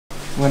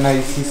when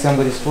I see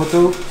somebody's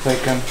photo, so I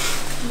can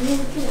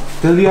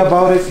tell you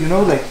about it, you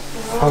know, like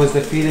how is the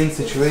feeling,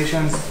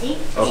 situations.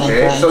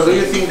 Okay, sometimes. so do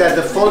you think that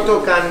the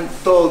photo can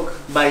talk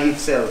by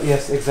itself?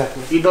 Yes,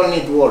 exactly. You don't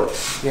need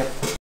words. Yep.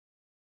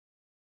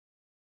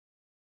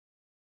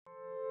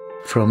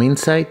 From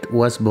Insight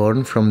was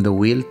born from the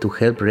will to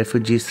help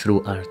refugees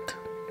through art.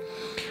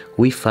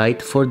 We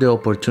fight for the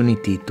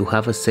opportunity to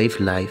have a safe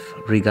life,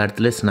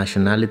 regardless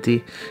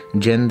nationality,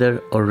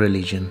 gender, or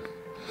religion.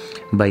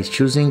 By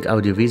choosing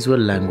audiovisual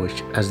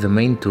language as the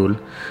main tool,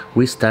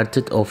 we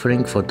started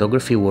offering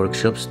photography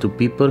workshops to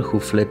people who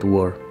fled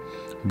war,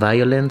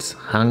 violence,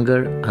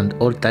 hunger, and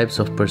all types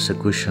of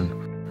persecution,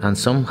 and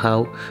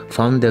somehow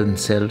found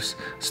themselves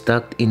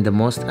stuck in the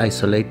most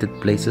isolated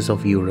places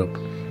of Europe,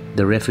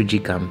 the refugee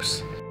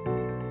camps.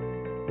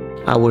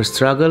 Our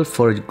struggle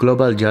for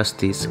global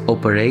justice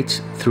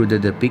operates through the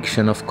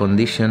depiction of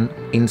conditions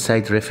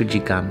inside refugee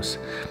camps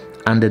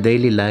and the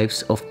daily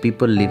lives of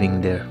people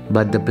living there.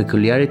 But the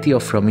peculiarity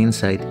of From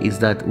Insight is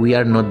that we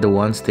are not the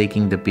ones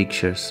taking the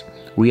pictures.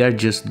 We are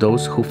just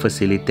those who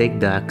facilitate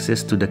the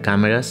access to the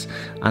cameras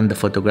and the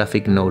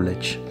photographic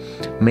knowledge,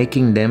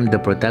 making them the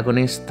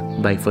protagonist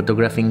by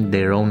photographing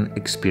their own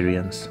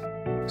experience.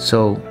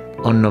 So,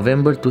 on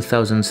November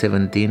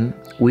 2017,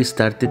 we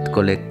started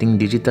collecting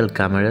digital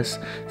cameras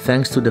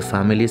thanks to the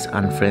families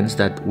and friends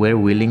that were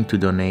willing to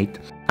donate,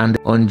 and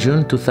on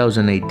June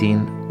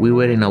 2018, we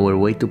were in our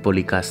way to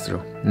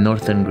Polycastro,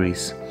 northern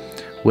Greece,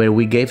 where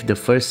we gave the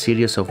first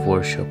series of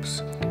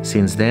workshops.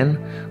 Since then,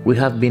 we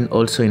have been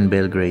also in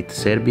Belgrade,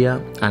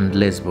 Serbia, and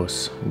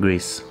Lesbos,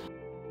 Greece.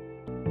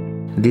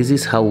 This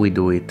is how we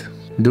do it.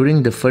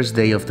 During the first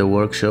day of the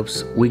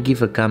workshops, we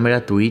give a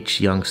camera to each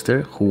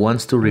youngster who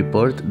wants to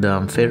report the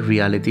unfair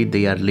reality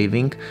they are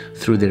living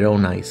through their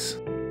own eyes.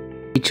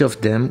 Each of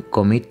them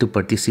commit to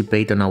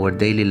participate on our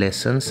daily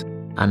lessons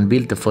and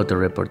build a photo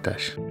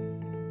reportage.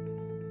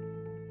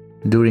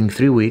 During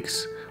 3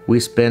 weeks, we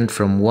spend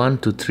from 1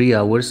 to 3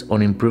 hours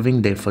on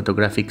improving their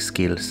photographic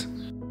skills.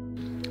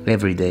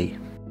 Every day.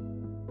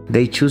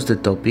 They choose the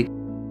topic,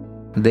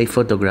 they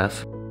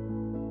photograph,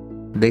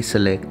 they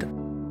select,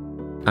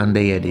 and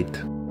they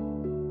edit.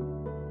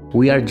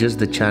 We are just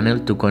the channel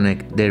to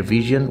connect their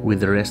vision with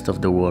the rest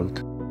of the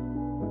world.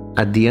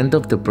 At the end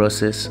of the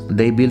process,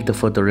 they built a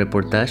photo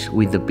reportage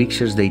with the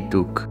pictures they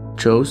took,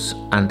 chose,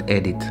 and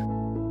edit.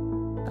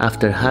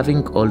 After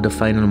having all the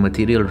final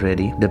material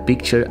ready, the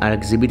pictures are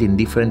exhibited in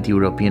different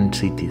European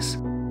cities,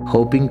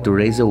 hoping to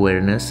raise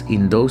awareness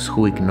in those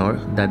who ignore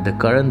that the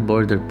current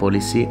border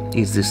policy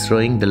is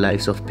destroying the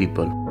lives of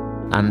people,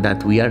 and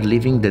that we are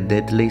living the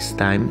deadliest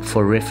time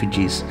for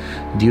refugees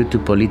due to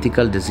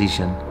political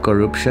decision,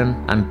 corruption,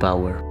 and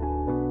power.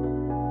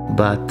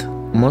 But,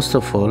 most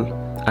of all,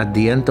 at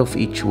the end of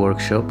each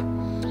workshop,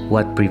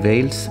 what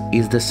prevails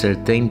is the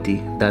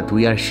certainty that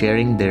we are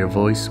sharing their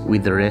voice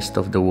with the rest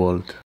of the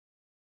world.